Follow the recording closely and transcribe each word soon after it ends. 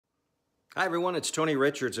Hi, everyone. It's Tony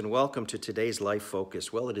Richards, and welcome to today's Life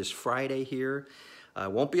Focus. Well, it is Friday here.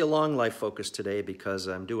 Won't be a long Life Focus today because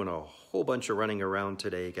I'm doing a whole bunch of running around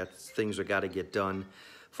today. Got things I got to get done,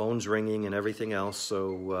 phones ringing and everything else.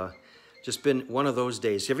 So just been one of those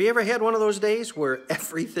days. Have you ever had one of those days where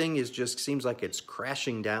everything is just seems like it's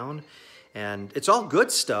crashing down? And it's all good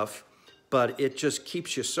stuff, but it just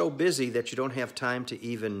keeps you so busy that you don't have time to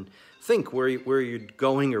even think where you're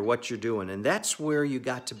going or what you're doing. And that's where you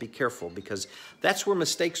got to be careful, because that's where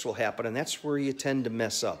mistakes will happen, and that's where you tend to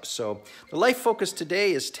mess up. So the life focus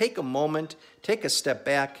today is take a moment, take a step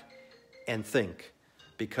back, and think.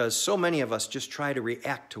 Because so many of us just try to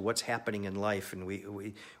react to what's happening in life, and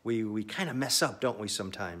we kind of mess up, don't we,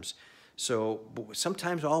 sometimes? So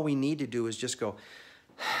sometimes all we need to do is just go,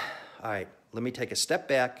 all right, let me take a step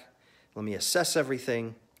back, let me assess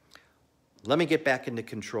everything, let me get back into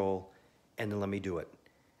control, and then let me do it.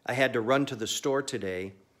 I had to run to the store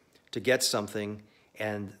today to get something,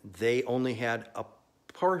 and they only had a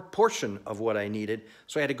portion of what I needed,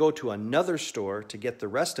 so I had to go to another store to get the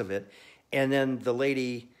rest of it, and then the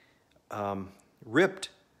lady ripped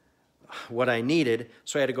what I needed,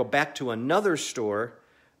 so I had to go back to another store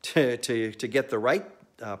to get the right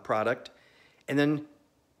product, and then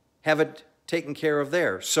have it taken care of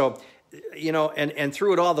there. So, you know, and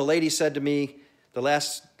through it all, the lady said to me, the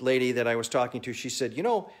last lady that I was talking to, she said, you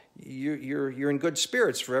know, you're in good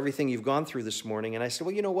spirits for everything you've gone through this morning. And I said,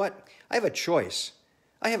 well, you know what? I have a choice.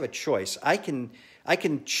 I have a choice. I can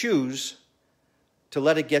choose to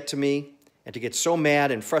let it get to me and to get so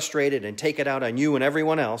mad and frustrated and take it out on you and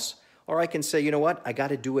everyone else. Or I can say, you know what? I got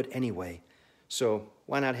to do it anyway. So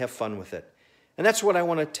why not have fun with it? And that's what I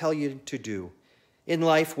want to tell you to do. In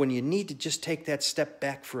life, when you need to just take that step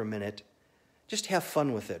back for a minute, just have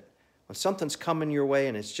fun with it. When something's coming your way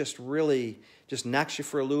and it's just really just knocks you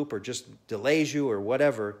for a loop or just delays you or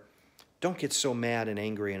whatever, don't get so mad and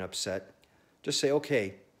angry and upset. Just say,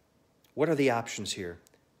 okay, what are the options here?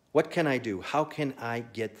 What can I do? How can I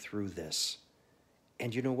get through this?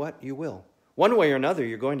 And you know what? You will. One way or another,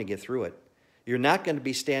 you're going to get through it. You're not going to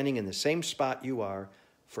be standing in the same spot you are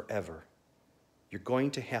forever. You're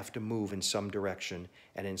going to have to move in some direction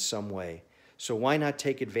and in some way. So why not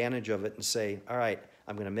take advantage of it and say, all right,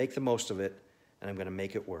 I'm going to make the most of it, and I'm going to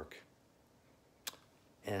make it work.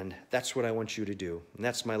 And that's what I want you to do. And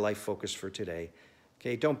that's my life focus for today.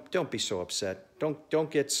 Okay, don't be so upset.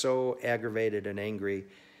 Don't get so aggravated and angry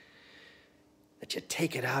that you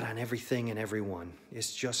take it out on everything and everyone.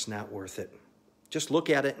 It's just not worth it. Just look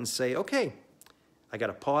at it and say, okay, I got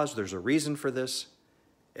to pause. There's a reason for this.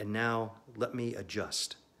 And now let me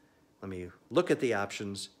adjust. Let me look at the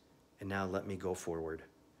options, and now let me go forward.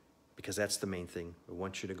 Because that's the main thing. We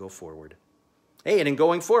want you to go forward. Hey, and in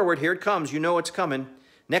going forward, here it comes. You know it's coming.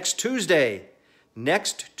 Next Tuesday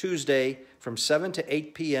from 7 to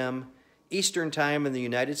 8 p.m. Eastern Time in the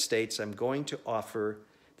United States, I'm going to offer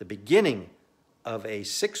the beginning of a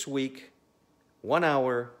 6-week, 1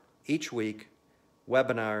 hour each week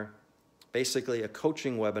webinar, basically a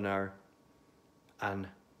coaching webinar on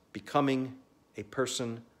becoming a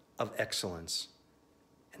person of excellence.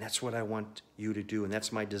 And that's what I want you to do, and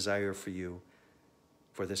that's my desire for you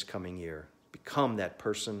for this coming year. Become that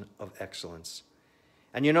person of excellence.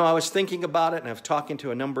 And you know, I was thinking about it, and I've talking to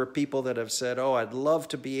a number of people that have said, oh, I'd love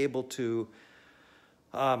to be able to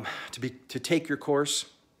take your course,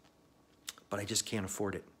 but I just can't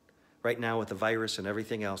afford it right now with the virus and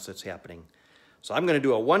everything else that's happening. So I'm going to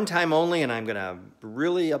do a one-time only, and I'm going to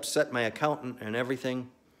really upset my accountant and everything.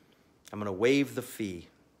 I'm going to waive the fee.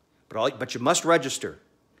 But you must register,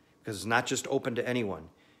 because it's not just open to anyone.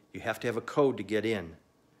 You have to have a code to get in.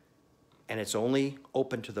 And it's only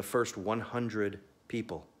open to the first 100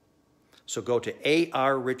 people. So go to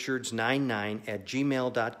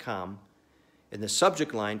arrichards99@gmail.com. In the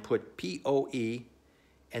subject line, put POE,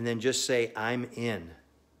 and then just say, I'm in.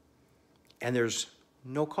 And there's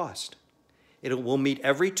no cost. We'll meet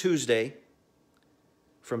every Tuesday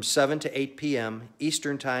from 7 to 8 p.m.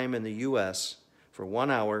 Eastern Time in the U.S. for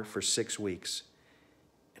 1 hour for 6 weeks.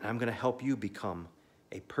 And I'm going to help you become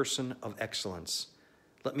a person of excellence.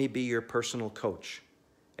 Let me be your personal coach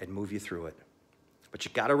and move you through it. But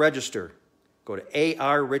you got to register. Go to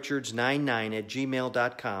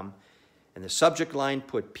arrichards99@gmail.com, and the subject line,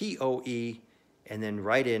 put POE, and then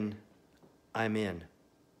write in, I'm in.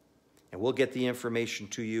 And we'll get the information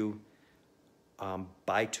to you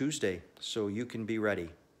by Tuesday, so you can be ready.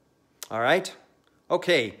 All right?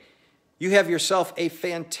 Okay, you have yourself a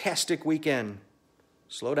fantastic weekend.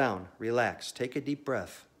 Slow down, relax, take a deep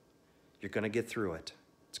breath. You're going to get through it.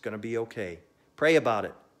 It's going to be okay. Pray about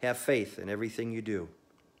it. Have faith in everything you do.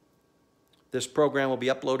 This program will be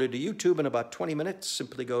uploaded to YouTube in about 20 minutes.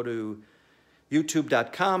 Simply go to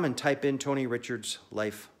youtube.com and type in Tony Richards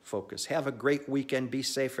Life Focus. Have a great weekend. Be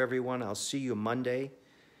safe, everyone. I'll see you Monday.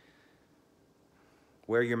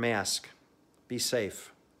 Wear your mask. Be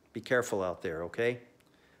safe. Be careful out there, okay?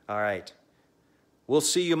 All right. We'll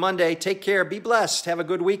see you Monday. Take care. Be blessed. Have a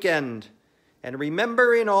good weekend. And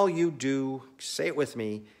remember, in all you do, say it with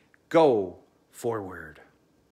me, go forward.